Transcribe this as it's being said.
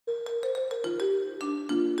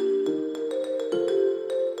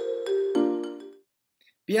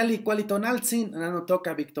Piali cualitonaltzin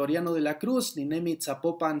nanotoca Victoriano de la Cruz, ninemi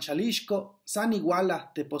Zapopan Xalixco, San Iguala,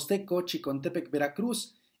 Teposteco, Chicontepec,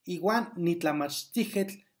 Veracruz, Iguan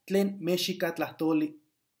Nitlamachtijetl, Tlen Mexica Tlahtoli.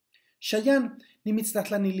 Cheyenne,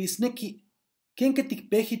 nimitztlatlanilisneki, ken que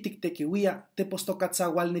tikpeji tiktekiwia,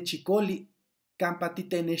 Tepostocatzahual nechicoli,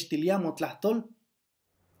 campatite nechtiliamo tlahtol.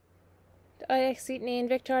 Oyeksitnin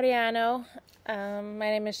Victoriano. My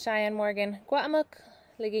name is Cheyenne Gwa'amuuk.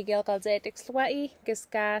 Ligigil Galzetix Lwa'i,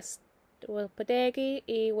 Gisgas Wilpadegi,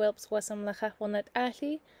 E. Wilps Wasam Lachawalnut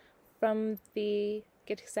Ahli from the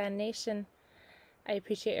Gitxsan Nation. I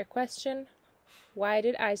appreciate your question. Why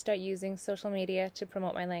did I start using social media to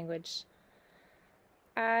promote my language?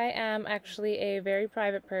 I am actually a very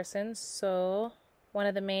private person, so one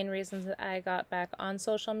of the main reasons that I got back on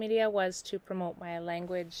social media was to promote my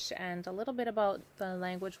language and a little bit about the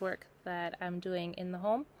language work that I'm doing in the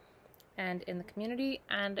home and in the community.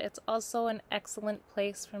 And it's also an excellent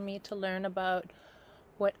place for me to learn about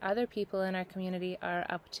what other people in our community are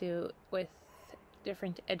up to with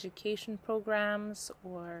different education programs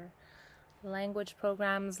or language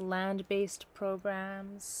programs, land-based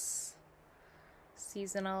programs,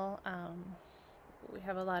 seasonal. We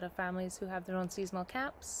have a lot of families who have their own seasonal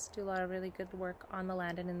camps, do a lot of really good work on the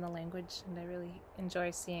land and in the language, and I really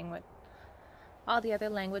enjoy seeing what all the other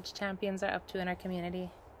language champions are up to in our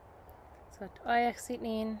community. So,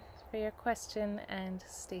 Oyeksitnin for your question, and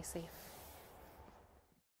stay safe.